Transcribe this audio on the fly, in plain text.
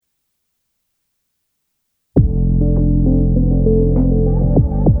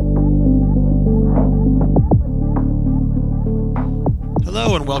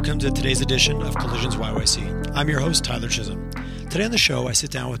welcome to today's edition of Collisions YYC. I'm your host, Tyler Chisholm. Today on the show, I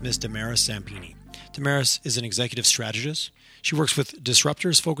sit down with Ms. Damaris Zampini. Damaris is an executive strategist. She works with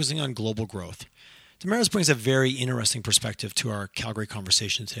disruptors focusing on global growth. Damaris brings a very interesting perspective to our Calgary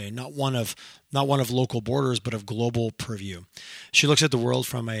conversation today, not one of local borders, but of global purview. She looks at the world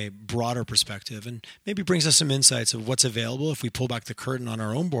from a broader perspective and maybe brings us some insights of what's available if we pull back the curtain on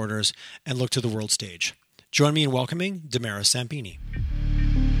our own borders and look to the world stage. Join me in welcoming Damaris Zampini.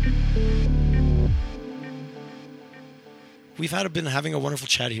 We've been having a wonderful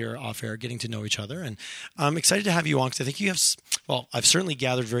chat here off air, getting to know each other, and I'm excited to have you on because I think you have, I've certainly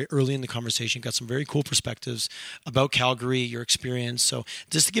gathered very early in the conversation, got some very cool perspectives about Calgary, your experience. So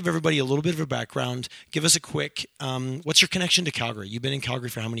just to give everybody a little bit of a background, give us a quick, what's your connection to Calgary? You've been in Calgary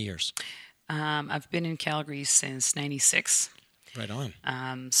for how many years? I've been in Calgary since 96. Right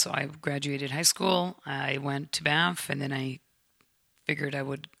on. So I graduated high school, I went to Banff, and then I figured I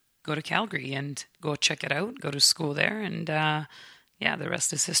would go to Calgary and go check it out, go to school there, and the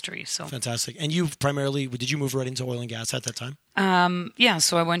rest is history. So fantastic. And you primarily, did you move right into oil and gas at that time?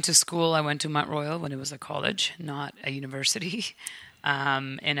 So I went to school. I went to Mount Royal when it was a college, not a university.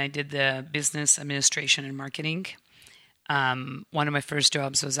 And I did the business administration and marketing. One of my first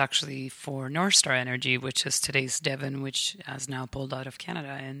jobs was actually for North Star Energy, which is today's Devon, which has now pulled out of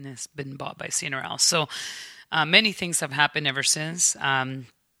Canada and has been bought by CNRL. So many things have happened ever since.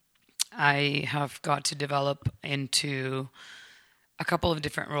 I have got to develop into a couple of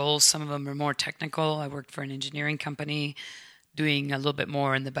different roles. Some of them are more technical. I worked for an engineering company, doing a little bit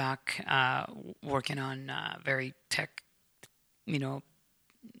more in the back, working on very tech,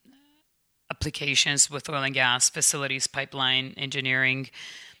 applications with oil and gas, facilities, pipeline engineering,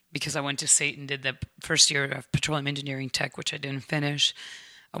 because I went to SAIT and did the first year of petroleum engineering tech, which I didn't finish.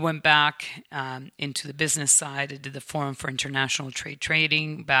 I went back into the business side. I did the Forum for International Trade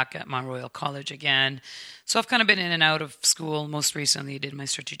Trading back at Mount Royal College again. So I've kind of been in and out of school. Most recently, I did my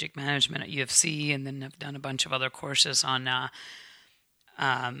strategic management at UFC, and then I've done a bunch of other courses on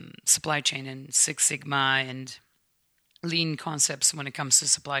supply chain and Six Sigma and lean concepts when it comes to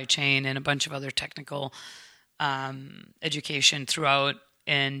supply chain, and a bunch of other technical education throughout.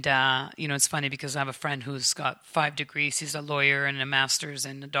 And, it's funny because I have a friend who's got 5 degrees. He's a lawyer and a master's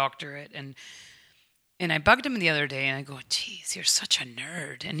and a doctorate. And I bugged him the other day and I go, geez, you're such a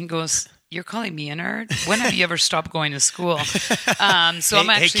nerd. And he goes, you're calling me a nerd? When have you ever stopped going to school? I'm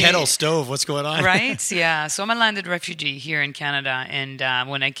actually... Hey, kettle, stove, what's going on? Right? Yeah. So I'm a landed refugee here in Canada. And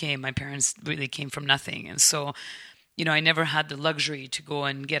when I came, my parents really came from nothing. And so, I never had the luxury to go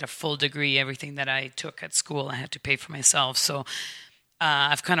and get a full degree. Everything that I took at school, I had to pay for myself. So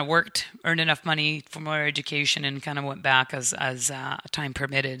I've kind of earned enough money for more education, and kind of went back as time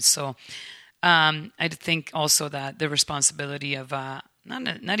permitted. So I think also that the responsibility of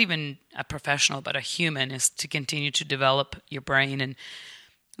not even a professional, but a human, is to continue to develop your brain and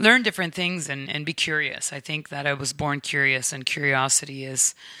learn different things and be curious. I think that I was born curious, and curiosity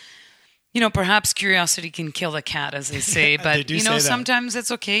is, perhaps curiosity can kill the cat, as they say. But, they say sometimes it's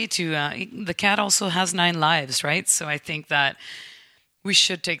okay to, the cat also has 9 lives, right? So I think that we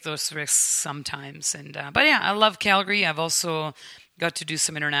should take those risks sometimes. But I love Calgary. I've also got to do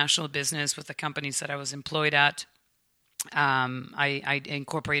some international business with the companies that I was employed at. I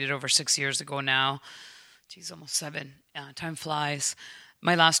incorporated over 6 years ago now. Geez, almost 7. Time flies.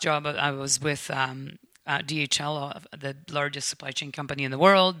 My last job, I was with DHL, the largest supply chain company in the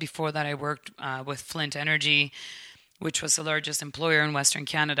world. Before that, I worked with Flint Energy, which was the largest employer in Western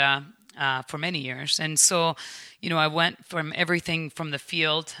Canada, for many years. And so, I went from everything from the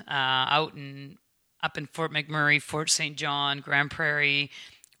field up in Fort McMurray, Fort St. John, Grand Prairie,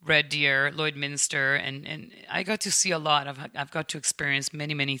 Red Deer, Lloydminster, and I got to see a lot. I've got to experience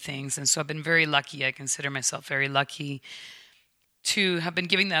many, many things. And so I've been very lucky. I consider myself very lucky to have been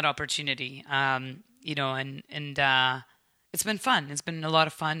given that opportunity. And it's been fun. It's been a lot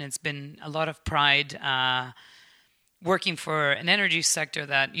of fun. It's been a lot of pride, working for an energy sector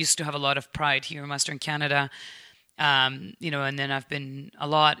that used to have a lot of pride here in Western Canada. And then I've been a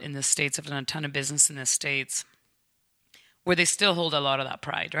lot in the States. I've done a ton of business in the States where they still hold a lot of that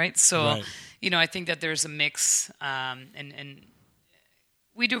pride, right? So, right. I think that there's a mix, and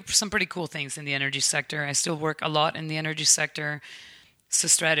we do some pretty cool things in the energy sector. I still work a lot in the energy sector. So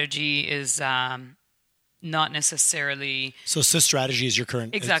strategy is not necessarily... So Strategy is your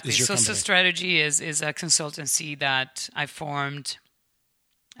current... Exactly. Is your company. Strategy is a consultancy that I formed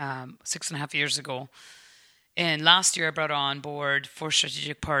 6.5 years ago. And last year I brought on board 4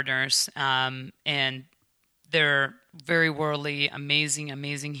 strategic partners, and they're very worldly,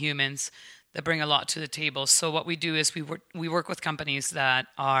 amazing humans that bring a lot to the table. So what we do is we work with companies that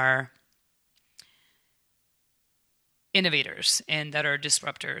are innovators and that are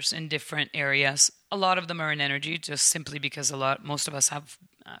disruptors in different areas. A lot of them are in energy, just simply because most of us have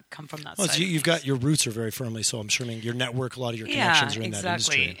come from that side. You've got your roots are very firmly, so I'm sure your network, a lot of your connections are in that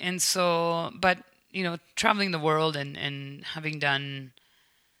industry. And so, but traveling the world and having done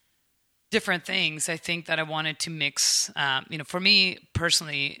different things, I think that I wanted to mix, for me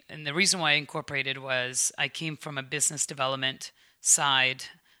personally, and the reason why I incorporated was I came from a business development side,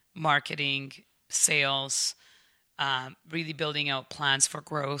 marketing, sales, really building out plans for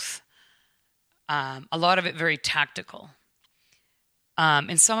growth. A lot of it very tactical,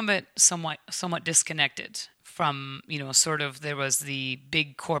 and some of it somewhat disconnected from, sort of there was the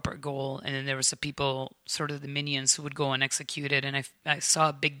big corporate goal, and then there was the people, sort of the minions who would go and execute it. And I saw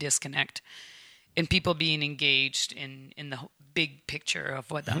a big disconnect in people being engaged in the big picture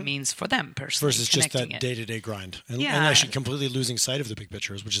of what that means for them personally. Versus just that day-to-day grind. And actually completely losing sight of the big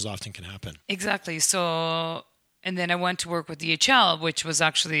pictures, which is often can happen. Exactly. So, and then I went to work with DHL, which was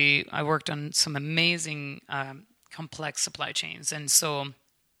actually, I worked on some amazing complex supply chains. And so,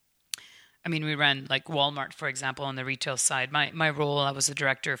 we ran like Walmart, for example, on the retail side. My role, I was a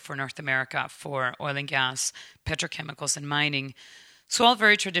director for North America for oil and gas, petrochemicals, and mining. So all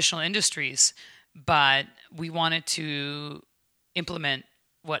very traditional industries, but we wanted to implement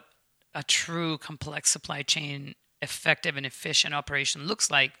what a true complex supply chain, effective and efficient operation looks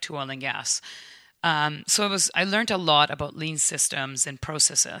like to oil and gas. So I learned a lot about lean systems and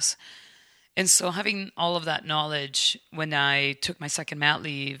processes. And so having all of that knowledge, when I took my second mat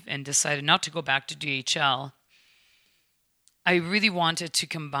leave and decided not to go back to DHL, I really wanted to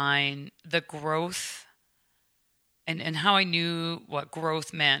combine the growth and how I knew what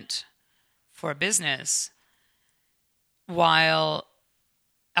growth meant for a business while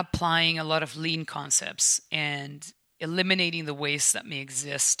applying a lot of lean concepts and eliminating the waste that may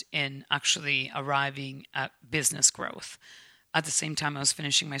exist in actually arriving at business growth. At the same time, I was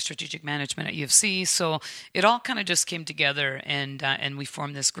finishing my strategic management at UFC, so it all kind of just came together, and we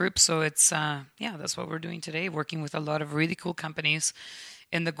formed this group. So it's that's what we're doing today, working with a lot of really cool companies,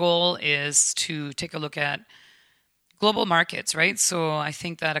 and the goal is to take a look at global markets, right? So I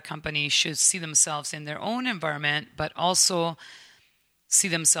think that a company should see themselves in their own environment, but also see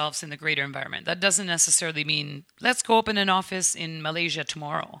themselves in the greater environment. That doesn't necessarily mean let's go open an office in Malaysia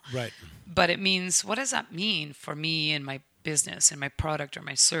tomorrow, right? But it means, what does that mean for me and my business and my product or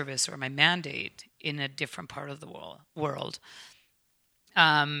my service or my mandate in a different part of the world.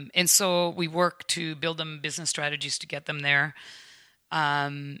 And so we work to build them business strategies to get them there.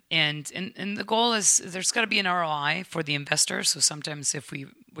 And the goal is there's got to be an ROI for the investor. So sometimes if we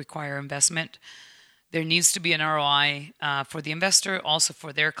require investment, there needs to be an ROI for the investor, also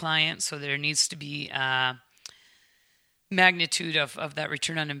for their client. So there needs to be magnitude of that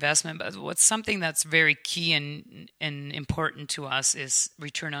return on investment. But what's something that's very key and important to us is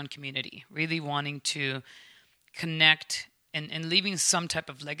return on community, really wanting to connect and leaving some type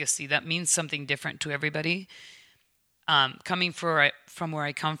of legacy that means something different to everybody. Coming from where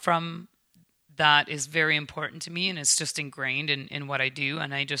I come from, that is very important to me, and it's just ingrained in what I do.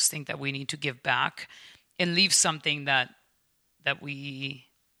 And I just think that we need to give back and leave something that we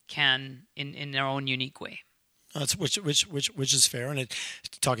can in our own unique way. Which is fair, and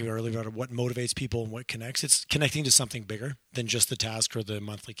talking earlier about what motivates people and what connects. It's connecting to something bigger than just the task or the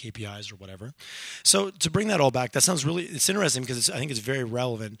monthly KPIs or whatever. So to bring that all back, that sounds it's interesting because I think it's very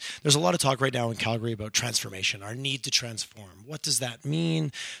relevant. There's a lot of talk right now in Calgary about transformation, our need to transform. What does that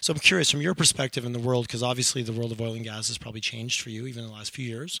mean? So I'm curious from your perspective in the world, because obviously the world of oil and gas has probably changed for you even in the last few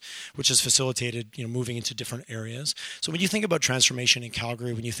years, which has facilitated moving into different areas. So when you think about transformation in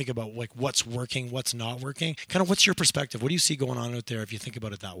Calgary, when you think about like what's working, what's not working, kind of what's your perspective? What do you see going on out there if you think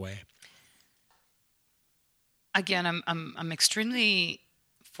about it that way? Again, I'm extremely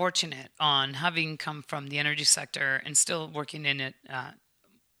fortunate on having come from the energy sector and still working in it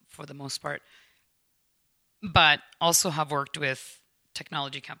for the most part, but also have worked with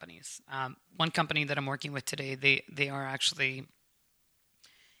technology companies. One company that I'm working with today, they are actually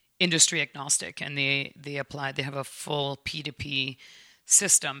industry agnostic, and they have a full P2P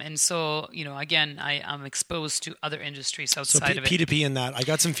system. And so, again, I'm exposed to other industries outside of it. P2P in that, I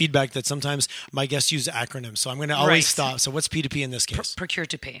got some feedback that sometimes my guests use acronyms, so I'm going to always stop. So what's P2P in this case? Procure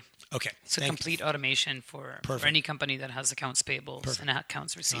to pay. Okay. So complete automation for any company that has accounts payables and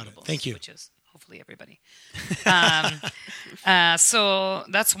accounts receivables. Thank you. Which is hopefully everybody. So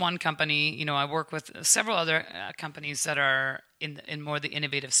that's one company. I work with several other companies that are in more the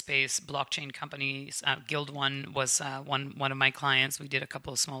innovative space, blockchain companies. Guild One was one of my clients. We did a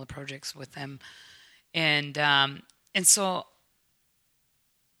couple of smaller projects with them, and so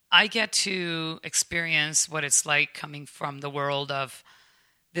I get to experience what it's like coming from the world of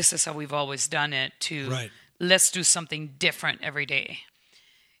this is how we've always done it to let's do something different every day.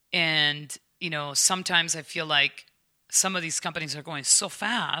 And, sometimes I feel like some of these companies are going so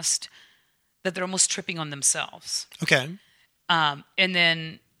fast that they're almost tripping on themselves. Okay. And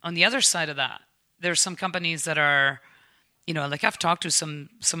then on the other side of that, there's some companies that are, like I've talked to some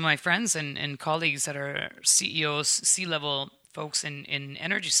of my friends and colleagues that are CEOs, C-level folks in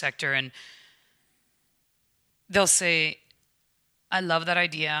energy sector, and they'll say, I love that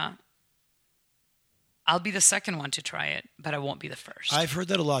idea. I'll be the second one to try it, but I won't be the first. I've heard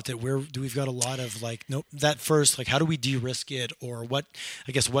that a lot, that we've got a lot of that first, how do we de-risk it, or what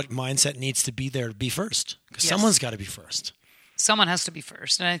mindset needs to be there to be first? Because someone's got to be first. Someone has to be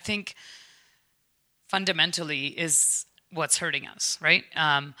first. And I think fundamentally is what's hurting us, right?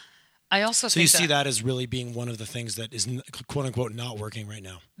 I also think you see that as really being one of the things that is quote unquote not working right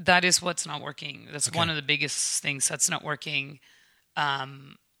now. That is what's not working. That's one of the biggest things that's not working.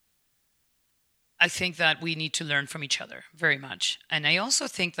 I think that we need to learn from each other very much. And I also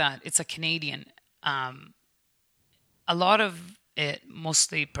think that it's a Canadian, a lot of it,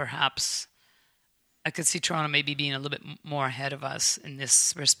 mostly perhaps, I could see Toronto maybe being a little bit more ahead of us in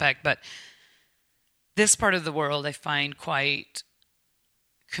this respect, but this part of the world I find quite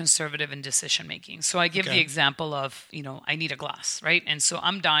conservative in decision making. So I give the example of, I need a glass, right? And so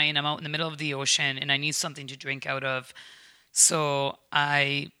I'm dying, I'm out in the middle of the ocean and I need something to drink out of. So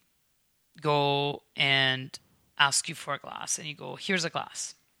I go and ask you for a glass and you go, here's a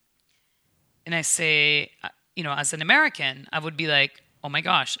glass. And I say, as an American, I would be like, oh my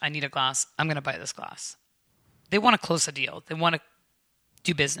gosh, I need a glass. I'm going to buy this glass. They want to close a deal. They want to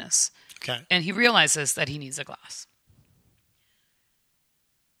do business. Okay. And he realizes that he needs a glass.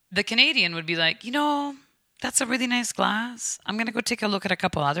 The Canadian would be like, that's a really nice glass. I'm going to go take a look at a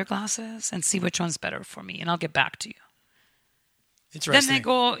couple other glasses and see which one's better for me. And I'll get back to you. Then they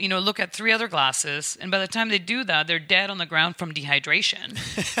go, look at 3 other glasses, and by the time they do that, they're dead on the ground from dehydration,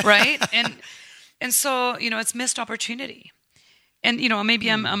 right? And so, it's missed opportunity. And maybe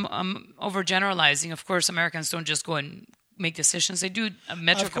I'm overgeneralizing. Of course, Americans don't just go and make decisions; they do a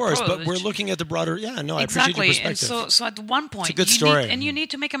metric approach. Of course, but we're looking at the broader. Yeah, no, I exactly. appreciate your perspective. And so at one point, it's a good story. you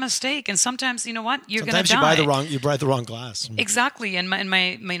need to make a mistake. And sometimes, you're going to die. Sometimes you buy the wrong glass. Exactly. And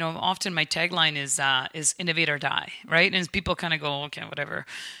my often my tagline is innovate or die, right? And people kind of go, okay, whatever.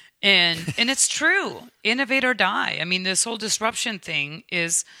 And it's true. Innovate or die. I mean, this whole disruption thing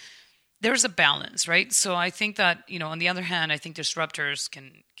is, there's a balance, right? So I think that, on the other hand, I think disruptors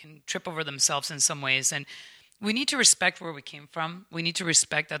can trip over themselves in some ways. And we need to respect where we came from. We need to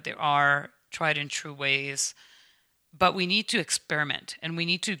respect that there are tried and true ways, but we need to experiment and we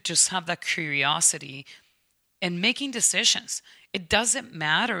need to just have that curiosity in making decisions. It doesn't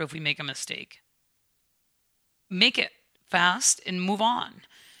matter if we make a mistake. Make it fast and move on.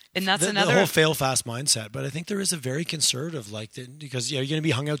 And that's the whole fail fast mindset. But I think there is a very conservative because you're going to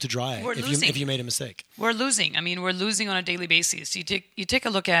be hung out to dry if you made a mistake. We're losing. I mean, we're losing on a daily basis. You take a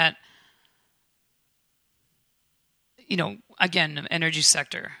look at, again, energy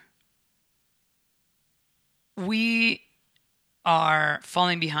sector. We are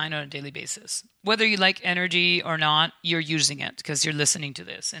falling behind on a daily basis. Whether you like energy or not, you're using it because you're listening to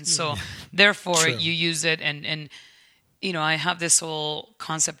this. And so therefore you use it. And I have this whole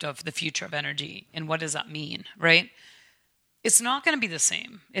concept of the future of energy. And what does that mean, right? It's not going to be the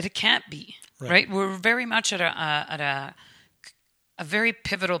same. It can't be, right? We're very much at a very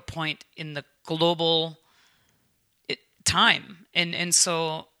pivotal point in the global time. And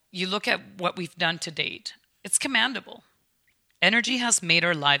so you look at what we've done to date. It's commendable. Energy has made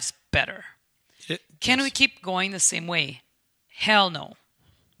our lives better. Can we keep going the same way? Hell no.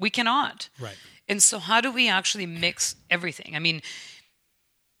 We cannot. Right. And so how do we actually mix everything? I mean,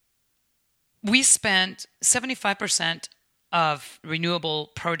 we spent 75% of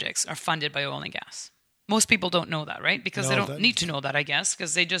renewable projects are funded by oil and gas. Most people don't know that, right? Because they don't need to know that, I guess,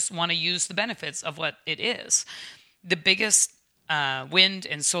 because they just want to use the benefits of what it is. The biggest wind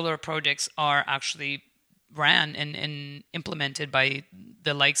and solar projects are actually ran and implemented by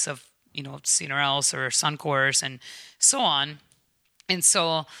the likes of, CNRLs or Suncors and so on. And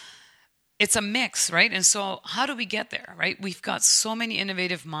so it's a mix, right? And so how do we get there, right? We've got so many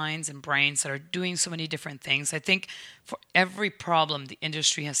innovative minds and brains that are doing so many different things. I think for every problem the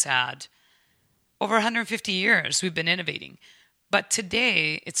industry has had, over 150 years, we've been innovating. But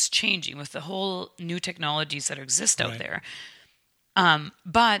today, it's changing with the whole new technologies that exist out there.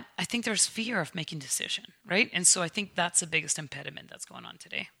 But I think there's fear of making decision, right? And so I think that's the biggest impediment that's going on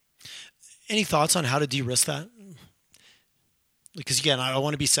today. Any thoughts on how to de-risk that? Because again, I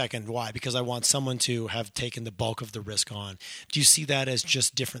want to be second. Why? Because I want someone to have taken the bulk of the risk on. Do you see that as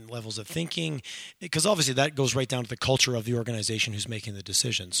just different levels of thinking? Because obviously that goes right down to the culture of the organization who's making the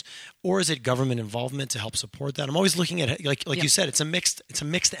decisions. Or is it government involvement to help support that? I'm always looking at it, like you said, it's a mixed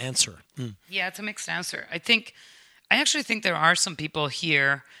answer. Yeah, it's a mixed answer. I actually think there are some people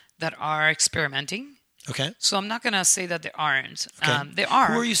here that are experimenting. Okay. So I'm not going to say that there aren't. Okay. There are.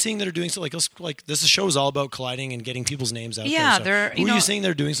 Who are you seeing that are doing so? Like this show is all about colliding and getting people's names out Yeah, there. So who are you seeing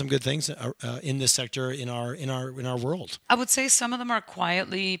that are doing some good things in this sector in our world? I would say some of them are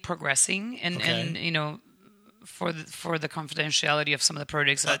quietly progressing, and for the confidentiality of some of the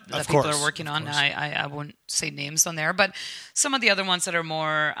projects that people are working on, I won't say names on there, but some of the other ones that are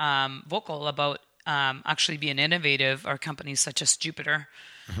more vocal about actually being innovative are companies such as Jupiter.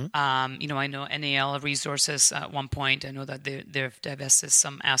 Mm-hmm. I know NAL Resources at one point. I know that they've divested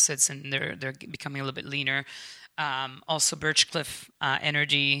some assets and they're becoming a little bit leaner. Also, Birchcliff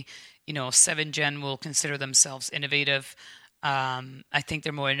Energy, 7Gen will consider themselves innovative. I think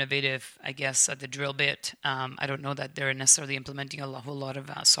they're more innovative, I guess, at the drill bit. I don't know that they're necessarily implementing a whole lot of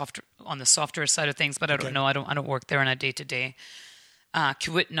software on the software side of things, but I don't know. I don't work there on a day-to-day.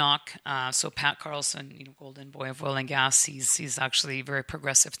 Kiwetinock, so Pat Carlson, golden boy of oil and gas. He's actually a very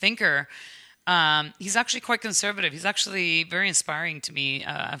progressive thinker. He's actually quite conservative. He's actually very inspiring to me.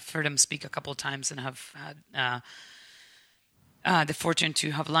 I've heard him speak a couple of times and have had the fortune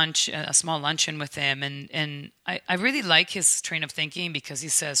to have a small luncheon with him. And I really like his train of thinking because he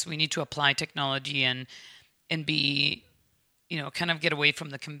says we need to apply technology and be, kind of get away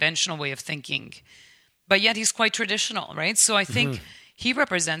from the conventional way of thinking. But yet he's quite traditional, right? So I think he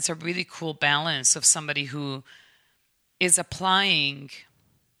represents a really cool balance of somebody who is applying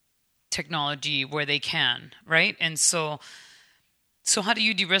technology where they can, right? And so how do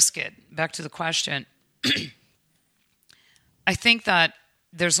you de-risk it? Back to the question. I think that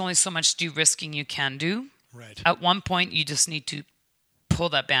there's only so much de-risking you can do. Right. At one point, you just need to pull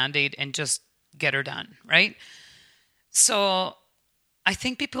that Band-Aid and just get her done, right? So I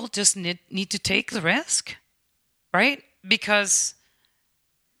think people just need to take the risk, right? Because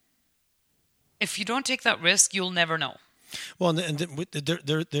if you don't take that risk, you'll never know. Well, and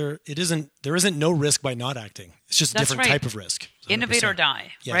there isn't no risk by not acting. It's just a different type of risk. 100%. Innovate or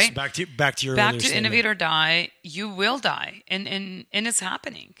die, yes, right? Back to your back earlier to statement. innovate or die. You will die, and it's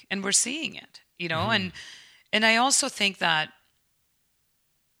happening, and we're seeing it. And I also think that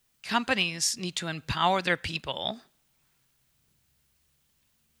companies need to empower their people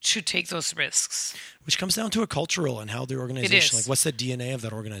to take those risks. Which comes down to a cultural and how the organization, like what's the DNA of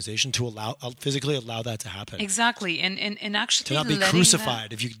that organization to physically allow that to happen. Exactly. And actually to not be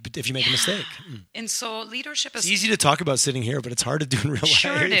crucified if you make a mistake. And so leadership is... It's easy to talk about sitting here, but it's hard to do in real life.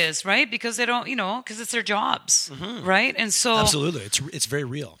 Sure it is, right? Because they don't, because it's their jobs, right? And so... Absolutely. It's very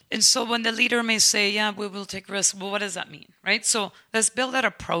real. And so when the leader may say, yeah, we will take risks, well, what does that mean, right? So let's build out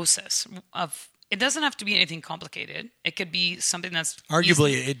a process of... It doesn't have to be anything complicated. It could be something that's...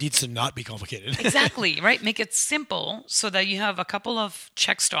 Arguably, it needs to not be complicated. Exactly, right? Make it simple so that you have a couple of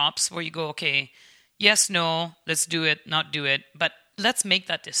check stops where you go, okay, yes, no, let's do it, not do it, but let's make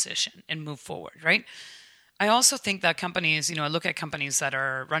that decision and move forward, right? I also think that companies, I look at companies that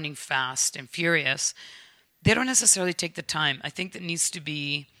are running fast and furious, they don't necessarily take the time. I think that needs to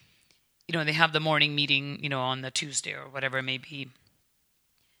be, they have the morning meeting, on the Tuesday or whatever it may be.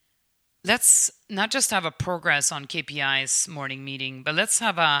 Let's not just have a progress on KPIs morning meeting, but let's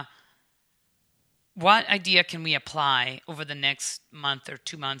have what idea can we apply over the next month or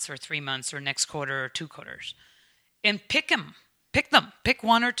 2 months or 3 months or next quarter or 2 quarters, and pick them, pick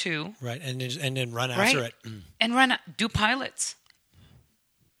one or two, right, and then run after it, and do pilots,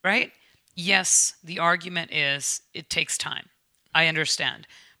 right? Yes, the argument is it takes time. I understand,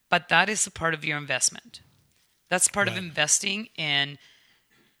 but that is a part of your investment. That's part of investing in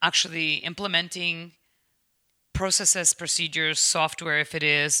actually implementing processes, procedures, software. If it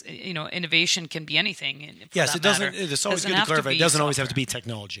is, innovation can be anything. Yes, it doesn't. It's always good to clarify. It doesn't always have to be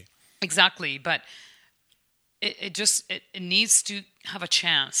technology. Exactly, but it needs to have a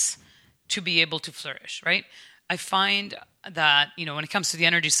chance to be able to flourish, right? I find that when it comes to the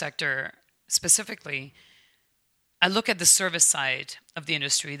energy sector specifically, I look at the service side of the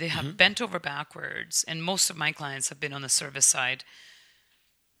industry. They have bent over backwards, and most of my clients have been on the service side.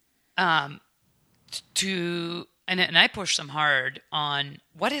 To and I push them hard on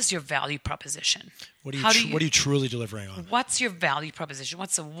what is your value proposition? What are you truly delivering on? What's your value proposition?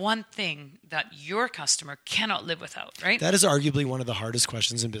 What's the one thing that your customer cannot live without, right? That is arguably one of the hardest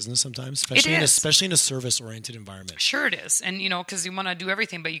questions in business sometimes, especially in a service-oriented environment. Sure it is. And, because you want to do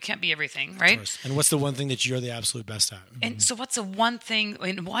everything, but you can't be everything, right? Of course. And what's the one thing that you're the absolute best at? And so what's the one thing,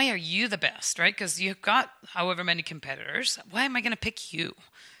 and why are you the best, right? Because you've got however many competitors. Why am I going to pick you?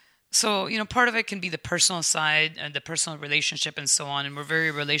 So, part of it can be the personal side and the personal relationship and so on. And we're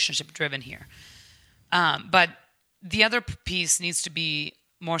very relationship-driven here. But the other piece needs to be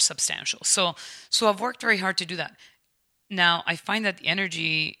more substantial. So I've worked very hard to do that. Now, I find that the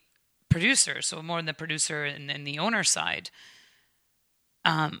energy producer, so more than the producer and the owner side,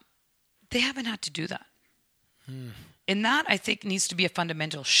 they haven't had to do that. And that, I think, needs to be a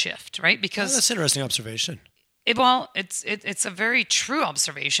fundamental shift, right? Because that's an interesting observation. It's a very true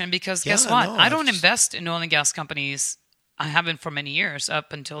observation because guess what? I don't invest in oil and gas companies. I haven't for many years,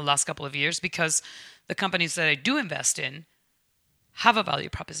 up until the last couple of years, because the companies that I do invest in have a value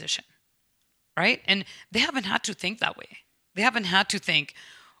proposition, right? And they haven't had to think that way. They haven't had to think,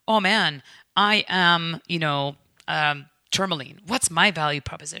 oh man, I am, Tourmaline. What's my value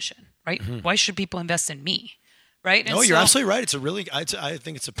proposition, right? Mm-hmm. Why should people invest in me, right? And you're absolutely right. I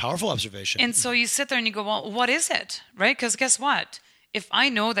think it's a powerful observation. And so you sit there and you go, well, what is it, right? Because guess what? If I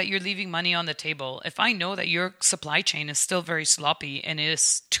know that you're leaving money on the table, if I know that your supply chain is still very sloppy and it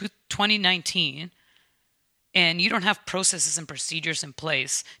is 2019, and you don't have processes and procedures in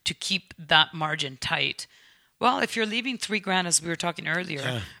place to keep that margin tight, well, if you're leaving $3,000, as we were talking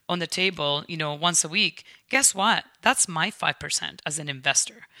earlier, on the table, once a week, guess what? That's my 5% as an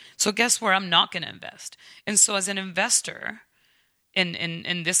investor. So guess where I'm not going to invest? And so as an investor,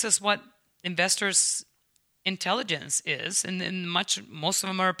 and this is what investors' intelligence is, and most of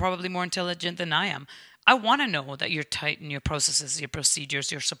them are probably more intelligent than I am. I want to know that you're tight in your processes, your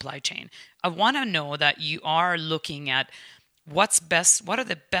procedures, your supply chain. I want to know that you are looking at what's best, what are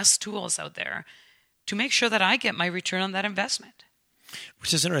the best tools out there to make sure that I get my return on that investment.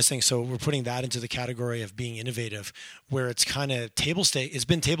 Which is interesting. So we're putting that into the category of being innovative, where it's kind of table stakes. It's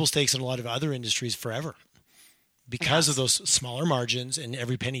been table stakes in a lot of other industries forever, because of those smaller margins, and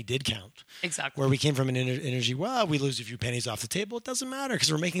every penny did count. Exactly. Where we came from an energy, we lose a few pennies off the table. It doesn't matter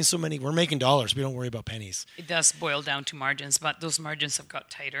because we're making dollars. We don't worry about pennies. It does boil down to margins, but those margins have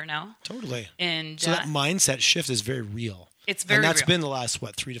got tighter now. Totally. And so that mindset shift is very real. It's very real. And that's been the last,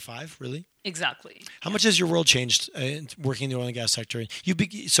 3 to 5, really? Exactly. How much has your world changed working in the oil and gas sector?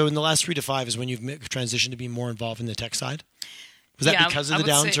 So in the last 3 to 5 is when you've transitioned to be more involved in the tech side? Was that because of the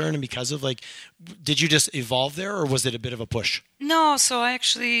downturn and because of did you just evolve there, or was it a bit of a push? No, so I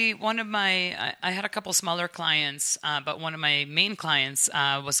actually, I had a couple smaller clients, but one of my main clients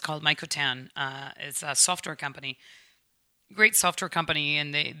was called Mycotan. It's a software company, great software company,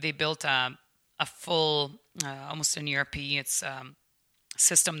 and they built a full, almost an ERP. It's a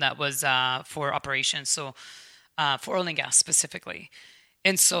system that was for operations, so for oil and gas specifically.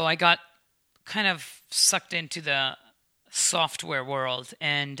 And so I got kind of sucked into the software world,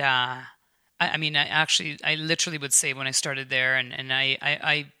 and I literally would say when I started there, and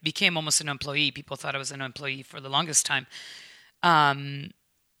I became almost an employee. People thought I was an employee for the longest time, and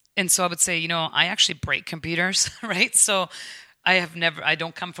so I would say, I actually break computers, right? So I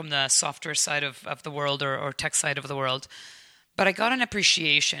don't come from the software side of the world or tech side of the world, but I got an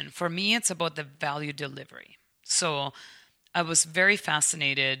appreciation. For me, it's about the value delivery. So I was very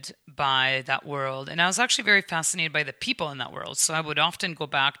fascinated by that world, and I was actually very fascinated by the people in that world. So I would often go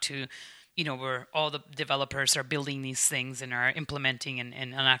back to, where all the developers are building these things and are implementing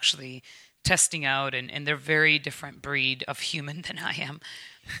and actually testing out, and they're very different breed of human than I am.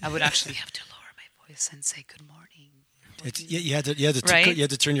 I would actually have to lower my voice and say good morning. You had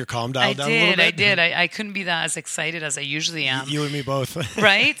to turn your calm dial down a little bit. I did. I couldn't be that as excited as I usually am. You and me both.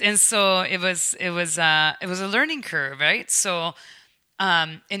 Right? And so it was a learning curve, right? So,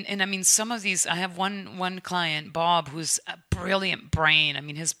 and I mean, some of these, I have one client, Bob, who's a brilliant brain. I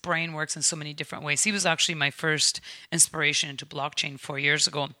mean, his brain works in so many different ways. He was actually my first inspiration into blockchain 4 years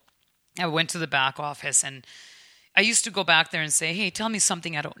ago. I went to the back office, and I used to go back there and say, hey, tell me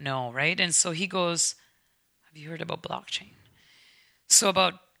something I don't know, right? And so he goes, have you heard about blockchain? So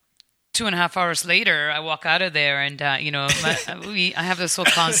about 2.5 hours later, I walk out of there, and I have this whole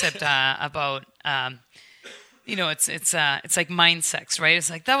concept about it's like mind sex, right? It's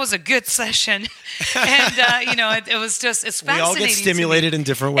like, that was a good session, and it was just, it's fascinating. We all get stimulated in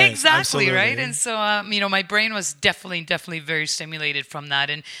different ways, exactly, absolutely. Right? And so my brain was definitely very stimulated from that,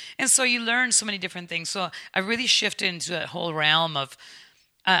 and so you learn so many different things. So I really shifted into that whole realm of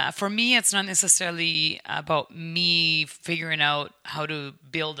For me, it's not necessarily about me figuring out how to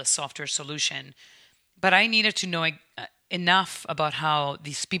build a software solution, but I needed to know enough about how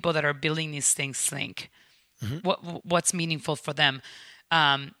these people that are building these things think, what's meaningful for them,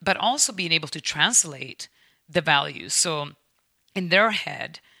 but also being able to translate the values. So in their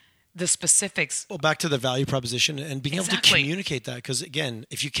head, the specifics. Well, back to the value proposition and being able to Exactly. communicate that. Because again,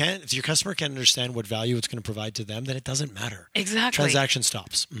 if your customer can't understand what value it's going to provide to them, then it doesn't matter. Exactly. Transaction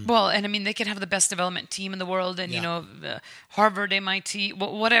stops. Well, and I mean, they could have the best development team in the world and, Harvard, MIT,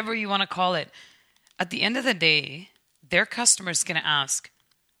 whatever you want to call it. At the end of the day, their customer is going to ask,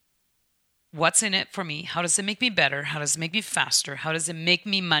 what's in it for me? How does it make me better? How does it make me faster? How does it make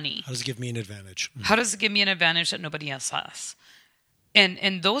me money? How does it give me an advantage? How does it give me an advantage that nobody else has?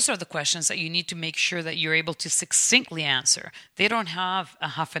 And those are the questions that you need to make sure that you're able to succinctly answer. They don't have a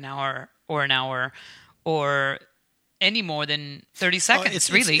half an hour or an hour or any more than 30 seconds,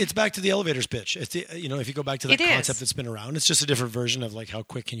 It's back to the elevator's pitch. If you go back to that It is. concept that's been around, it's just a different version of like how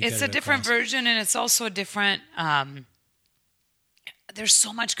quick can you get it It's a different across. version, and it's also a different. There's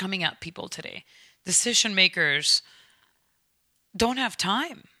so much coming at people today. Decision makers don't have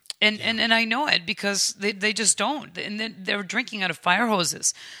time. And I know it because they just don't. And they're drinking out of fire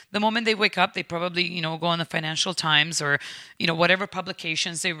hoses. The moment they wake up, they probably, go on the Financial Times or, whatever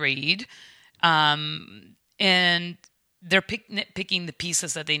publications they read. And they're picking the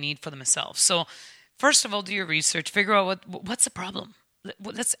pieces that they need for themselves. So first of all, do your research. Figure out what's the problem.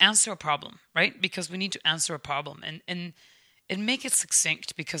 Let's answer a problem, right? Because we need to answer a problem. And make it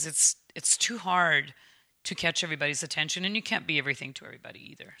succinct because it's too hard to catch everybody's attention, and you can't be everything to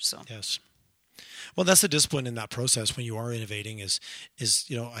everybody either. So Yes. Well, that's the discipline in that process when you are innovating is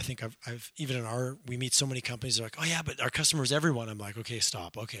I think I've even we meet so many companies that are like, oh yeah, but our customer is everyone. I'm like, okay,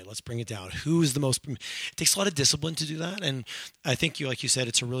 stop. Okay, let's bring it down. Who is the most? It takes a lot of discipline to do that, and I think like you said,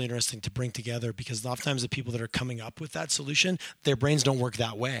 it's a really interesting to bring together because oftentimes the people that are coming up with that solution, their brains don't work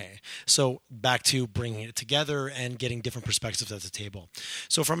that way. So back to bringing it together and getting different perspectives at the table.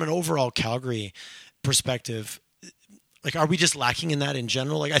 So from an overall Calgary perspective, like, are we just lacking in that in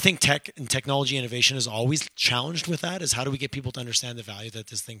general? Like, I think tech and technology innovation is always challenged with that, is how do we get people to understand the value that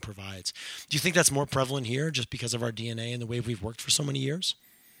this thing provides? Do you think that's more prevalent here just because of our DNA and the way we've worked for so many years?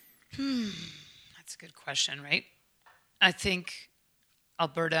 that's a good question, right? I think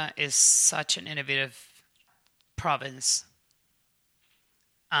Alberta is such an innovative province.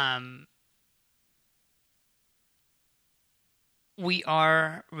 We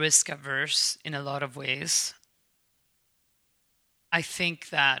are risk averse in a lot of ways. I think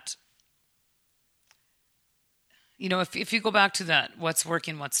that, if you go back to that, what's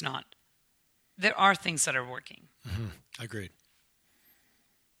working, what's not, there are things that are working. Agreed.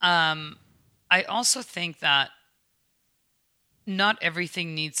 I also think that not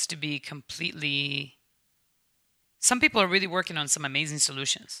everything needs to be completely. Some people are really working on some amazing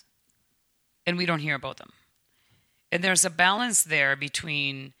solutions, and we don't hear about them. And there's a balance there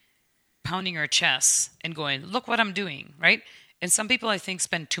between pounding our chests and going, look what I'm doing, right? And some people, I think,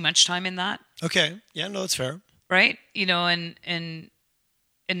 spend too much time in that. Okay. Yeah, no, that's fair. Right? And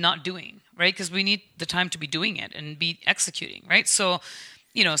not doing, right? Because we need the time to be doing it and be executing, right? So,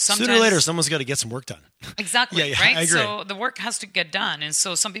 sometimes... Sooner or later, someone's got to get some work done. Exactly, Yeah, right? I agree. So the work has to get done. And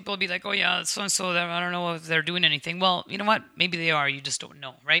so some people will be like, oh, yeah, so-and-so, I don't know if they're doing anything. Well, you know what? Maybe they are. You just don't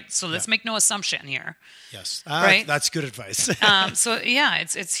know, right? So let's make no assumption here. Yes. Right? That's good advice. So, yeah,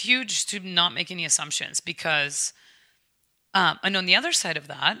 it's huge to not make any assumptions because... and on the other side of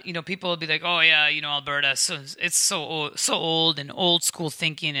that, people will be like, "Oh yeah, Alberta, so it's so old and old school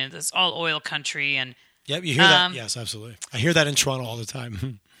thinking, and it's all oil country." And Yep, you hear that? Yes, absolutely. I hear that in Toronto all the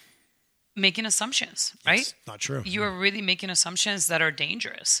time. making assumptions, right? It's not true. You are really making assumptions that are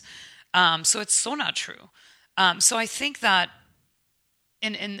dangerous. So it's so not true. So I think that,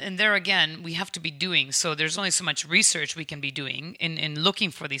 and there again, we have to be doing. So there's only so much research we can be doing in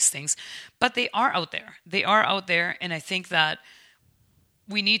looking for these things, but they are out there. They are out there, and I think that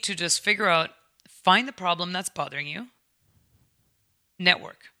we need to just find the problem that's bothering you.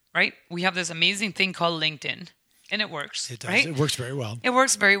 Network, right? We have this amazing thing called LinkedIn, and it works. It does. Right? It works very well. It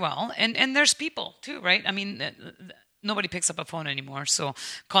works very well, and there's people too, right? I mean, nobody picks up a phone anymore, so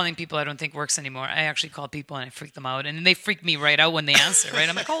calling people I don't think works anymore. I actually call people and I freak them out, and then they freak me right out when they answer, right?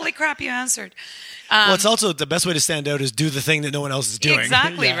 I'm like, holy crap, you answered. Well, it's also the best way to stand out is do the thing that no one else is doing.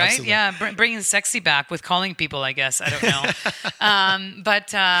 Exactly, Yeah, right? absolutely. Yeah, bringing sexy back with calling people, I guess. I don't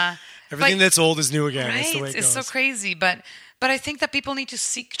know. Everything that's old is new again. Right, That's the way it it's goes. so crazy, but I think that people need to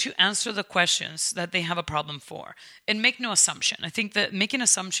seek to answer the questions that they have a problem for and make no assumption. I think that making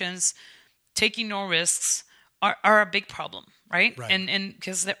assumptions, taking no risks, are a big problem, right? Right. And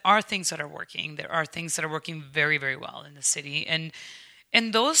because there are things that are working. There are things that are working very, very well in the city.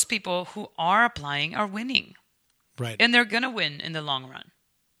 And those people who are applying are winning. Right. And they're going to win in the long run.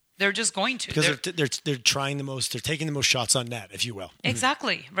 They're just going to. Because they're trying the most, they're taking the most shots on net, if you will.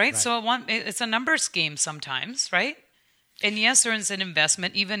 Exactly, right? So it's a numbers game sometimes, right? And yes, there is an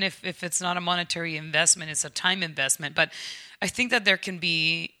investment, even if it's not a monetary investment, it's a time investment. But I think that there can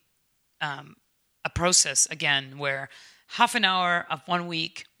be a process, again, where half an hour of 1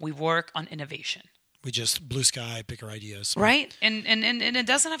 week, we work on innovation. We just blue sky, pick our ideas. Right. And it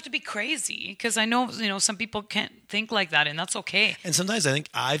doesn't have to be crazy, because I know, some people can't think like that, and that's okay. And sometimes I think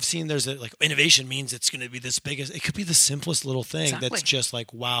I've seen there's innovation means it's going to be this biggest. It could be the simplest little thing that's just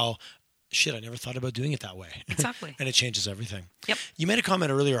like, wow, shit, I never thought about doing it that way. Exactly. And it changes everything. Yep. You made a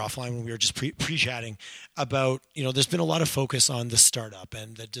comment earlier offline when we were just pre-chatting about, there's been a lot of focus on the startup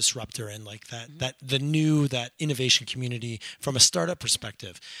and the disruptor and like that innovation community from a startup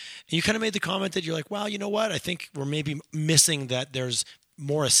perspective. And you kind of made the comment that you're like, well, you know what? I think we're maybe missing that there's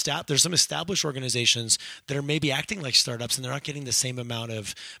some established organizations that are maybe acting like startups, and they're not getting the same amount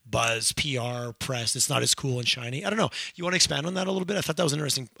of buzz, PR, press. It's not as cool and shiny. I don't know. You want to expand on that a little bit? I thought that was an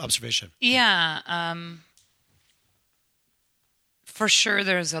interesting observation. Yeah. For sure,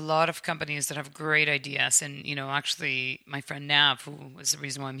 there's a lot of companies that have great ideas. And, actually, my friend Nav, who was the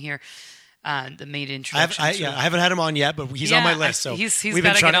reason why I'm here, that made introduction. I haven't had him on yet, but he's on my list. So he's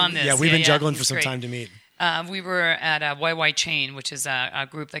got to get on this. Yeah, we've been juggling for some time to meet. We were at YY Chain, which is a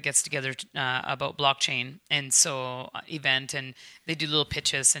group that gets together about blockchain, and so event, and they do little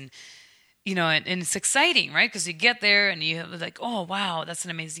pitches, and and it's exciting, right? Because you get there and you're like, oh wow, that's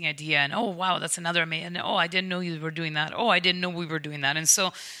an amazing idea, and oh wow, that's another amazing, and oh, I didn't know you were doing that. Oh, I didn't know we were doing that, and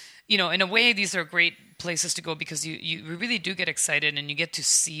so. In a way, these are great places to go, because you really do get excited and you get to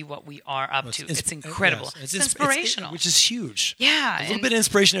see what we are up to. It's incredible. Yes. It's inspirational. Which is huge. Yeah. A little bit of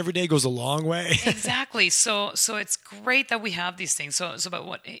inspiration every day goes a long way. Exactly. So it's great that we have these things. So about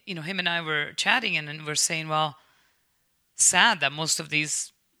what, him and I were chatting, and we're saying, well, sad that most of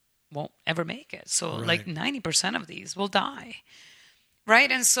these won't ever make it. So like 90% of these will die.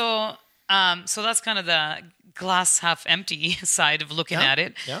 Right. And so that's kind of the glass half empty side of looking at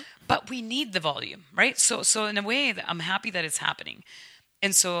it. Yeah. But we need the volume, right? So in a way, I'm happy that it's happening.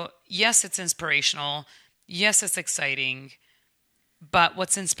 And so, yes, it's inspirational. Yes, it's exciting. But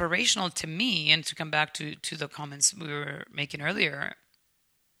what's inspirational to me, and to come back to the comments we were making earlier,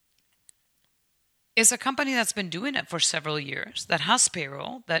 is a company that's been doing it for several years, that has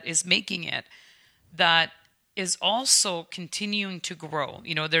payroll, that is making it, that is also continuing to grow.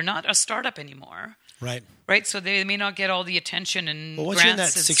 They're not a startup anymore. Right. So they may not get all the attention and once grants. You're in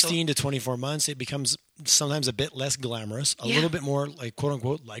that 16 to 24 months, it becomes sometimes a bit less glamorous, a little bit more like, quote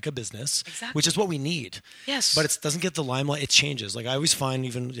unquote, like a business, which is what we need. Yes. But it doesn't get the limelight. It changes. Like I always find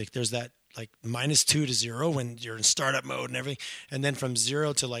even like there's that like -2 to 0 when you're in startup mode and everything. And then from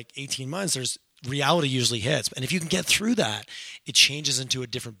 0 to like 18 months, there's reality usually hits. And if you can get through that, it changes into a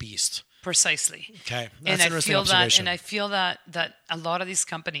different beast. Precisely. Okay. That's an interesting observation. I feel that a lot of these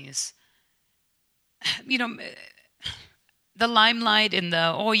companies, the limelight and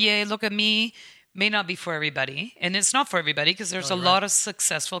the, oh yeah, look at me, may not be for everybody. And it's not for everybody, because there's a lot of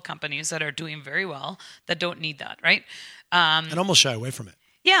successful companies that are doing very well that don't need that, right? And almost shy away from it.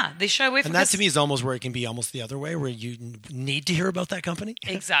 Yeah, they shy away from it. And that to me is almost where it can be almost the other way, where you need to hear about that company.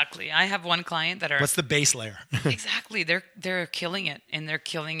 Exactly. I have one client that are... What's the base layer? Exactly. They're killing it, and they're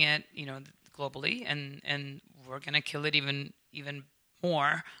killing it, globally, and we're going to kill it even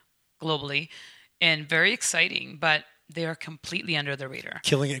more globally, and very exciting, but they are completely under the radar.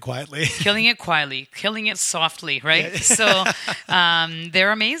 Killing it quietly. Killing it softly, right? Yeah. So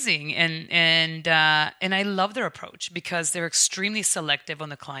they're amazing, and I love their approach, because they're extremely selective on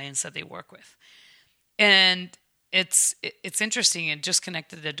the clients that they work with. And it's interesting, and just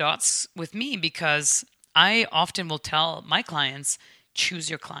connected the dots with me, because I often will tell my clients, choose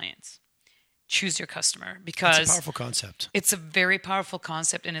your clients. Choose your customer, because it's a powerful concept. It's a very powerful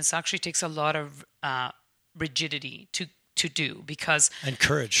concept, and it actually takes a lot of rigidity to do, because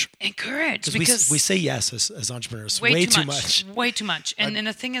courage because we say yes as entrepreneurs way too much. And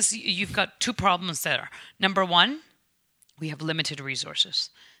the thing is, you've got two problems there. Number one, we have limited resources.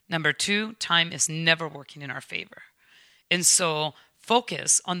 Number two, time is never working in our favor, and so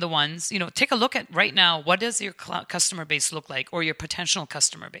focus on the ones, take a look at right now, what does your customer base look like, or your potential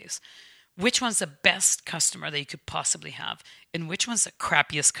customer base? which one's the best customer that you could possibly have, and which one's the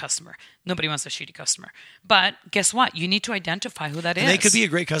crappiest customer. Nobody wants a shitty customer. But guess what? You need to identify who that is. And they could be a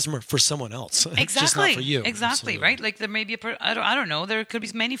great customer for someone else. Exactly. Just not for you. Exactly, Absolutely. right? Like there may be I don't know. There could be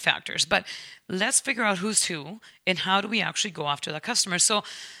many factors, but let's figure out who's who and how do we actually go after that customer. So,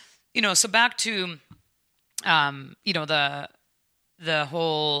 so back to, the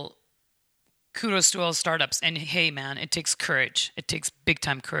whole kudos to all startups. And hey, man, it takes courage. It takes big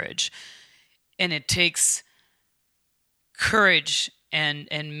time courage. And it takes courage and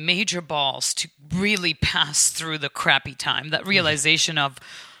major balls to really pass through the crappy time, that realization of,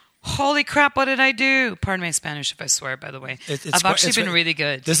 holy crap, what did I do? Pardon my Spanish if I swear, by the way. I've actually been really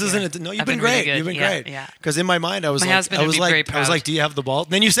good. This isn't it. No, you've been great. You've been great. Yeah. Because in my mind, I was My husband would be very proud. I was like, do you have the ball?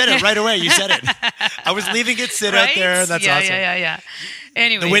 Then you said it right away. You said it. I was leaving it sit out there. That's awesome. Yeah.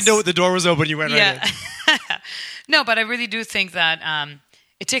 Anyways. The door was open. You went right in. No, but I really do think that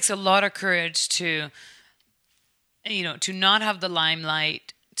it takes a lot of courage to not have the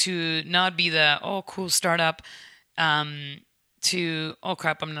limelight, to not be the, oh, cool startup, to, oh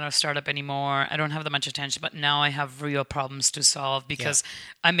crap, I'm not a startup anymore. I don't have that much attention, but now I have real problems to solve because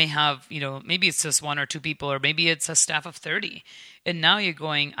I may have, maybe it's just one or two people, or maybe it's a staff of 30. And now you're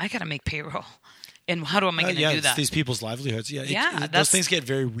going, I got to make payroll. And how am I going to do that? It's these people's livelihoods. Those things get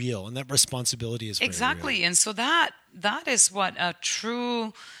very real, and that responsibility is very exactly real. And so that is what a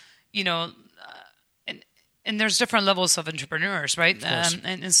true, and there's different levels of entrepreneurs, right?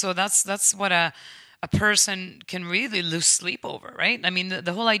 And so that's what a person can really lose sleep over, right? I mean,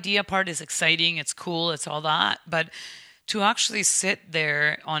 the whole idea part is exciting, it's cool, it's all that, but to actually sit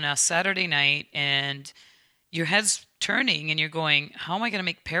there on a Saturday night and your head's turning and you're going, how am I going to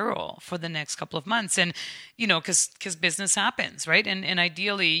make payroll for the next couple of months? And, because business happens, right? And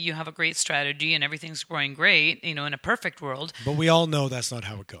ideally you have a great strategy and everything's growing great, in a perfect world. But we all know that's not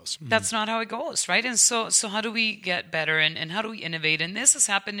how it goes. That's not how it goes, right? And so how do we get better and how do we innovate? And this has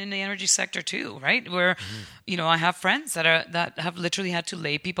happened in the energy sector too, right? Where, I have friends that have literally had to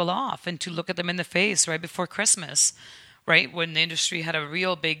lay people off and to look at them in the face right before Christmas, right? When the industry had a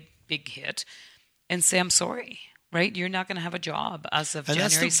real big hit, and say, I'm sorry. Right, you're not going to have a job as of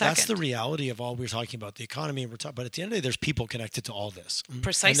January 2nd. That's the reality of all we're talking about, the economy. But at the end of the day, there's people connected to all this,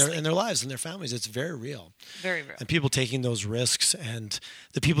 precisely, and their lives and their families. It's very real, very real. And people taking those risks, and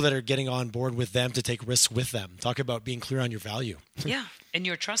the people that are getting on board with them to take risks with them. Talk about being clear on your value. Yeah, and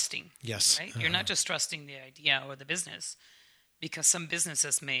you're trusting. Yes, right. You're not just trusting the idea or the business, because some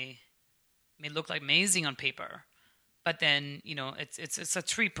businesses may look like amazing on paper, but then it's a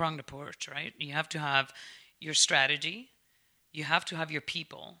three-pronged approach, right? You have to have your strategy, you have to have your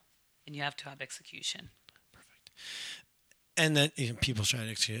people, and you have to have execution. Perfect. And then people trying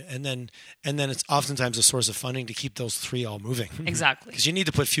to execute, and then it's oftentimes a source of funding to keep those three all moving. Exactly. Because you need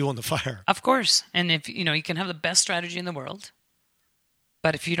to put fuel in the fire. Of course. And if you can have the best strategy in the world,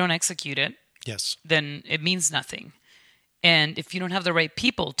 but if you don't execute it, then it means nothing. And if you don't have the right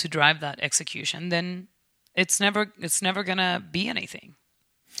people to drive that execution, then it's never going to be anything.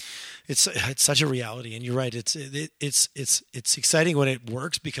 It's such a reality, and you're right. It's exciting when it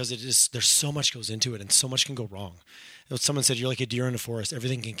works because there's so much goes into it, and so much can go wrong. Someone said you're like a deer in the forest;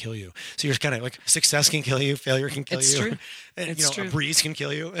 everything can kill you. So you're kind of like success can kill you, failure can kill you. It's true. And it's true. A breeze can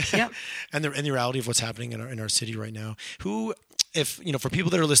kill you. Yeah. And the reality of what's happening in our city right now. For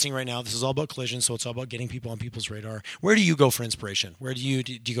people that are listening right now, this is all about Collision, so it's all about getting people on people's radar. Where do you go for inspiration? Where do you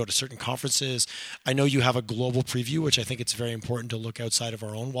go to certain conferences? I know you have a global preview, which I think it's very important to look outside of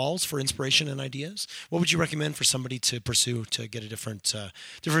our own walls for inspiration and ideas. What would you recommend for somebody to pursue to get a different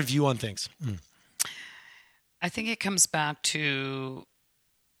view on things? I think it comes back to,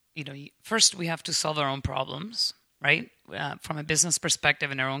 first we have to solve our own problems, right? From a business perspective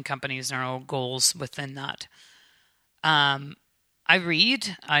in our own companies and our own goals within that. I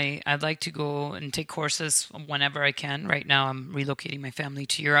read. I'd like to go and take courses whenever I can. Right now, I'm relocating my family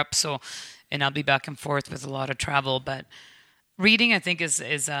to Europe, and I'll be back and forth with a lot of travel. But reading, I think, is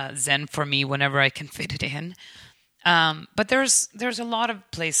zen for me whenever I can fit it in. But there's a lot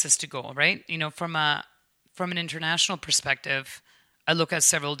of places to go, right? From an international perspective, I look at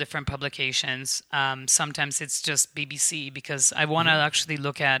several different publications. Sometimes it's just BBC because I want to actually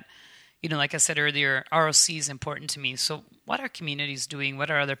look at. Like I said earlier, ROC is important to me. So what are communities doing? What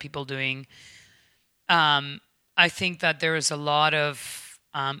are other people doing? I think that there is a lot of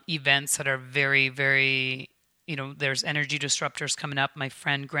events that are very, very, there's energy disruptors coming up. My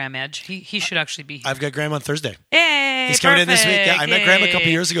friend Graham Edge, he should actually be here. I've got Graham on Thursday. Yay, he's coming in this week. Yeah, I met Graham a couple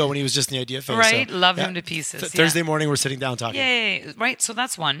Yay. years ago when he was just in the idea phase. Right, love him to pieces. Thursday morning, we're sitting down talking. Yay, right. So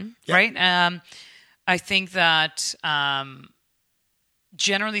that's one, Yeah. right? I think that...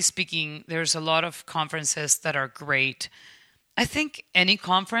 generally speaking, there's a lot of conferences that are great. I think any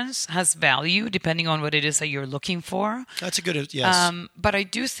conference has value depending on what it is that you're looking for. That's a good, yes. But I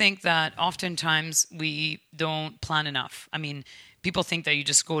do think that oftentimes we don't plan enough. I mean, people think that you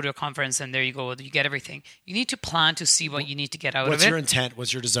just go to a conference and there you go, you get everything. You need to plan to see what you need to get out of it. What's your intent?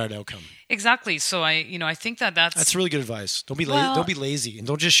 What's your desired outcome? Exactly. So I think that's really good advice. Don't be lazy and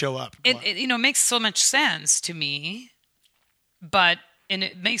don't just show up. It makes so much sense to me, and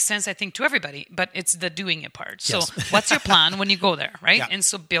it makes sense, I think, to everybody, but it's the doing it part. So what's your plan when you go there, right? Yeah. And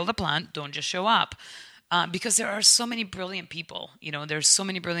so build a plan. Don't just show up. Because there are so many brilliant people. There's so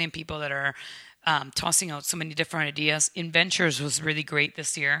many brilliant people that are tossing out so many different ideas. Inventures was really great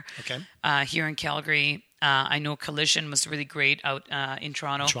this year. Okay. Here in Calgary. I know Collision was really great out in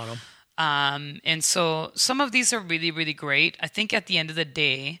Toronto. And so some of these are really, really great. I think at the end of the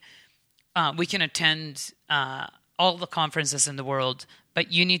day, we can attend all the conferences in the world,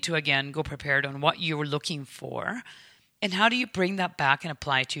 but you need to, again, go prepared on what you were looking for and how do you bring that back and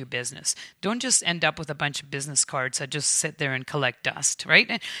apply it to your business. Don't just end up with a bunch of business cards that just sit there and collect dust,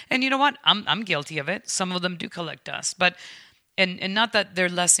 right? And you know what? I'm guilty of it. Some of them do collect dust, but and not that they're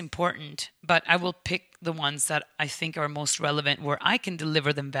less important, but I will pick the ones that I think are most relevant where I can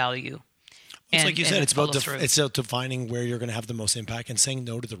deliver them value. It's like you said, it's about defining where you're going to have the most impact and saying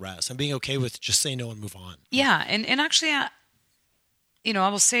no to the rest and being okay with just saying no and move on. Yeah. And actually, I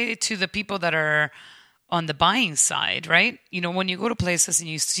will say to the people that are on the buying side, right? When you go to places and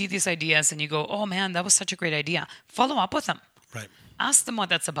you see these ideas and you go, oh man, that was such a great idea. Follow up with them. Right. Ask them what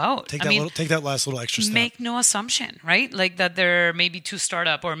that's about. Take that last little extra step. Make no assumption, right? Like that they're maybe too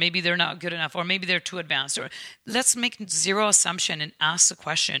startup or maybe they're not good enough or maybe they're too advanced. Or let's make zero assumption and ask the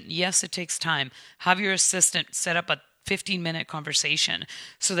question. Yes, it takes time. Have your assistant set up a 15-minute conversation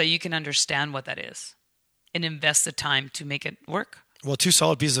so that you can understand what that is and invest the time to make it work. Well, 2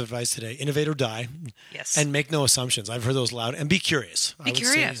 solid pieces of advice today. Innovate or die. Yes. And make no assumptions. I've heard those loud. And be curious. Be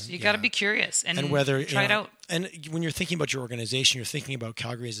curious. You got to be curious. And whether, try it out. And when you're thinking about your organization, you're thinking about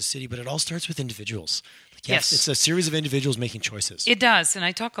Calgary as a city, but it all starts with individuals. Yes. It's a series of individuals making choices. It does. And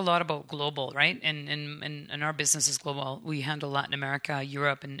I talk a lot about global, right? And our business is global. We handle Latin America,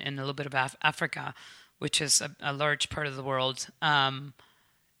 Europe, and a little bit of Africa, which is a large part of the world. And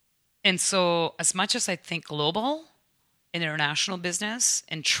so as much as I think global, international business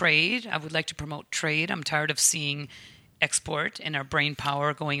and trade. I would like to promote trade. I'm tired of seeing export and our brain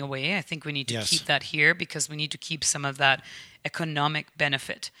power going away. I think we need to keep that here because we need to keep some of that economic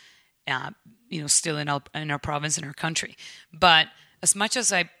benefit, still in our province, in our country. But as much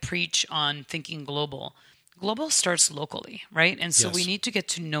as I preach on thinking global starts locally, right? And so we need to get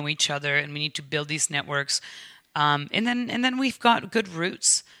to know each other and we need to build these networks. And then we've got good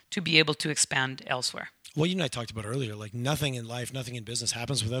roots to be able to expand elsewhere. Well, you and I talked about earlier, like nothing in life, nothing in business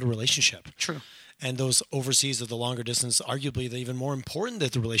happens without a relationship. True. And those overseas or the longer distance, arguably, they're even more important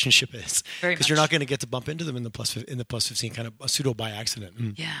that the relationship is. Very much. Because you're not going to get to bump into them in the plus 15, kind of a pseudo by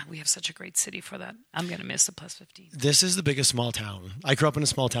accident. Yeah, we have such a great city for that. I'm going to miss the plus 15. This is the biggest small town. I grew up in a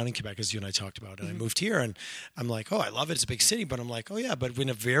small town in Quebec, as you and I talked about, and I moved here, and I'm like, oh, I love it. It's a big city, but I'm like, oh yeah, but in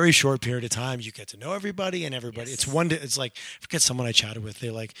a very short period of time, you get to know everybody and everybody. Yes. It's like, I forget someone I chatted with.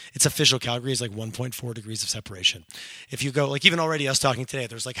 They're like, it's official. Calgary is like 1.4 degrees of separation. If you go, like even already us talking today,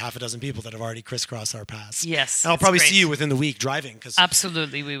 there's like half a dozen people that have already crisscrossed our paths. Yes. And I'll probably see you within the week driving.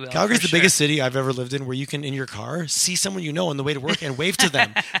 Absolutely, we will. Calgary's the biggest city I've ever lived in where you can, in your car, see someone you know on the way to work and wave to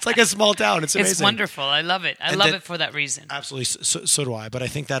them. It's like a small town. It's amazing. It's wonderful. I love it. I love it for that reason. Absolutely. So do I. But I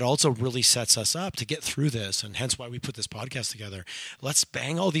think that also really sets us up to get through this, and hence why we put this podcast together. Let's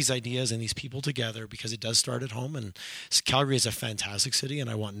bang all these ideas and these people together because it does start at home. And Calgary is a fantastic city, and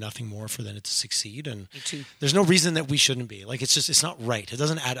I want nothing more for than it to succeed. And me too. There's no reason that we shouldn't be. Like, it's not right. It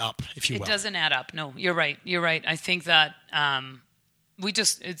doesn't add up, if you will. It doesn't add up. No, you're right. I think that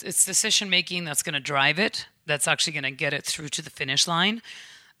it's decision making that's going to drive it. That's actually going to get it through to the finish line.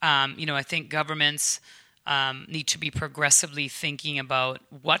 I think governments need to be progressively thinking about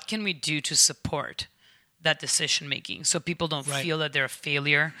what can we do to support that decision making, so people don't feel that they're a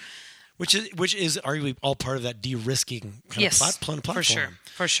failure. Which is arguably all part of that de-risking kind of platform.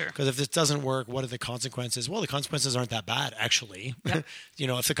 For sure. Because if this doesn't work, what are the consequences? Well, the consequences aren't that bad, actually. Yep.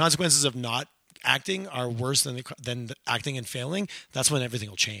 If the consequences of not acting are worse than the acting and failing, that's when everything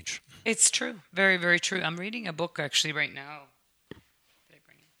will change. It's true. Very, very true. I'm reading a book actually right now. Did I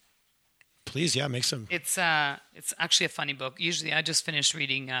bring it? Please, yeah, make some. It's actually a funny book. Usually I just finished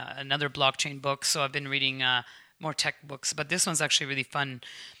reading another blockchain book, so I've been reading more tech books. But this one's actually really fun.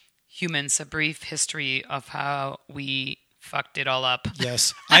 Humans, a brief history of how we fucked it all up.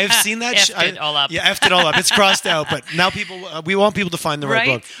 Yes, I have seen that. Effed it all up. Yeah, effed it all up. It's crossed out, but now we want people to find the right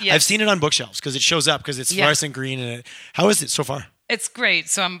Right? book. Yes. I've seen it on bookshelves because it shows up because it's Yeah. fluorescent green in it. How is it so far? It's great.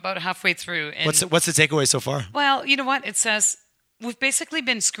 So I'm about halfway through. And What's the takeaway so far? well, you know what? It says we've basically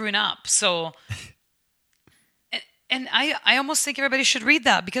been screwing up. So, and I almost think everybody should read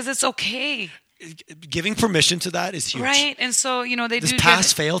that because it's okay. Giving permission to that is huge. Right. And so, they This do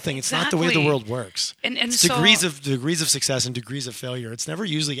pass-fail thing, it's not the way the Exactly. world works. And It's so, degrees of success and degrees of failure. It's never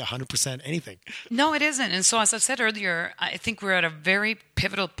usually 100% anything. No, it isn't. And so, as I said earlier, I think we're at a very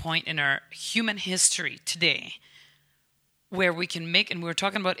pivotal point in our human history today where we can make, and we were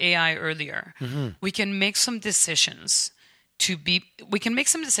talking about AI earlier, we can make some decisions we can make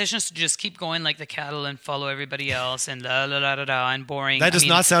some decisions to just keep going like the cattle and follow everybody else and la la la la la and boring. That does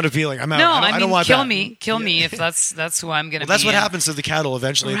not sound appealing. I'm out. No, I don't want kill that. kill me if that's who I'm going to be. Well, that's what And- happens to the cattle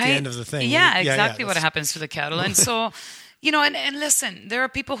eventually at the end of the thing. Yeah, exactly what that's- happens to the cattle. And so, and listen, there are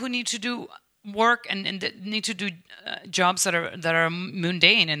people who need to do work and that need to do jobs that are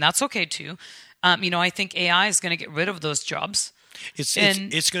mundane, and that's okay too. I think AI is going to get rid of those jobs.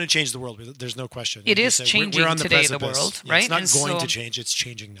 It's going to change the world. There's no question. It is We're changing on the today, the precipice. world, Yeah, right? It's not And going so- to change. It's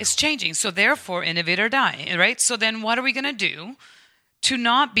changing now. It's changing. So therefore, innovate or die, right? So then what are we going to do to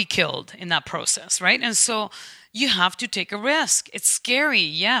not be killed in that process, right? And so you have to take a risk. It's scary,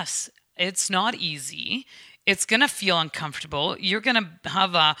 yes. It's not easy. It's going to feel uncomfortable. You're going to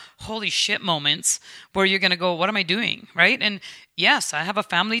have holy shit moments where you're going to go, what am I doing, right? And yes, I have a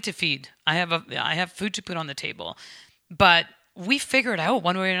family to feed. I have food to put on the table. But we figure it out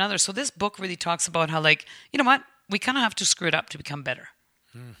one way or another. So this book really talks about how, we kind of have to screw it up to become better.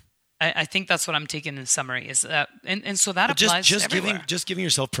 I think that's what I'm taking in summary is that, and so that applies to everywhere. Giving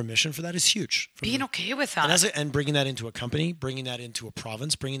yourself permission for that is huge. Being okay with that. And bringing that into a company, bringing that into a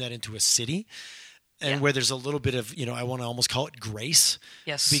province, bringing that into a city, and Yeah. where there's a little bit of, I want to almost call it grace.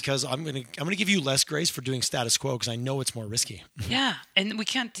 Yes. Because I'm gonna give you less grace for doing status quo because I know it's more risky. Yeah, and we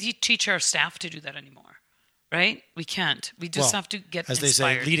can't teach our staff to do that anymore, right? We can't. We just have to get as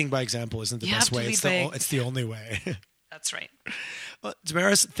inspired. they say, leading by example isn't the You best have to way. lead It's the only way. That's right. Well,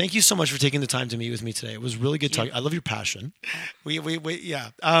 Damaris, thank you so much for taking the time to meet with me today. It was really good talking. I love your passion. I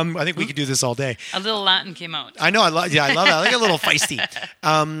think we could do this all day. A little Latin came out. I know. I love it. I like a little feisty.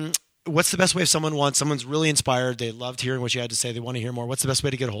 What's the best way if someone's really inspired, they loved hearing what you had to say, they want to hear more, what's the best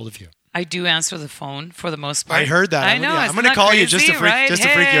way to get a hold of you? I do answer the phone for the most part. I heard that. I know. I'm going to call you just to freak you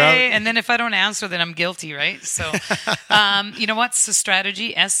out. And then if I don't answer, then I'm guilty, right? So, you know what's the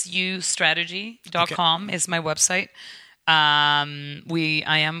strategy? sustrategy.com is my website. I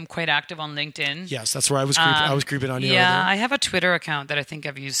am quite active on LinkedIn. Yes, that's where I was creeping on you. Yeah, I have a Twitter account that I think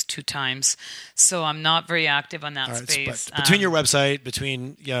I've used 2 times, so I'm not very active on that All right, space. but between your website,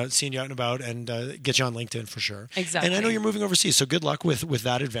 seeing you out and about, and get you on LinkedIn for sure. Exactly. And I know you're moving overseas, so good luck with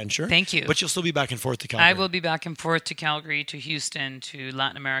that adventure. Thank you. But you'll still be back and forth to Calgary. I will be back and forth to Calgary, to Houston, to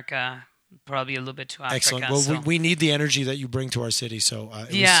Latin America, probably a little bit to Africa. Excellent. Well, we need the energy that you bring to our city. So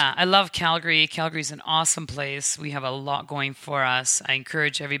I love Calgary. Calgary's an awesome place. We have a lot going for us. I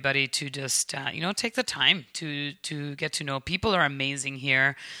encourage everybody to just take the time to get to know. People are amazing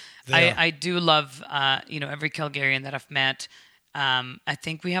here. I do love every Calgarian that I've met. I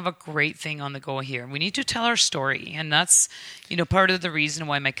think we have a great thing on the go here. We need to tell our story, and that's part of the reason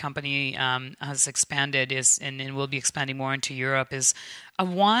why my company has expanded and will be expanding more into Europe. Is I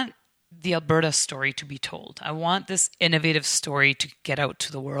want the Alberta story to be told. I want this innovative story to get out to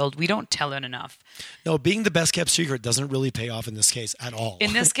the world. We don't tell it enough. No, being the best kept secret doesn't really pay off in this case at all.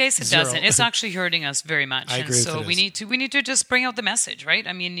 In this case, it doesn't. It's actually hurting us very much. I agree and so with it we need to just bring out the message, right?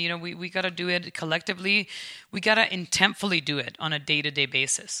 I mean, we got to do it collectively. We got to intentfully do it on a day-to-day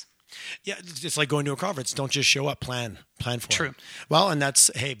basis. Yeah, it's like going to a conference. Don't just show up. Plan for True. it. Well, and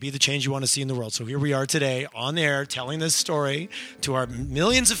that's, be the change you want to see in the world. So here we are today on air telling this story to our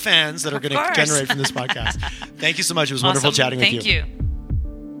millions of fans that are going to generate from this podcast. Thank you so much. It was wonderful chatting with you. Thank you.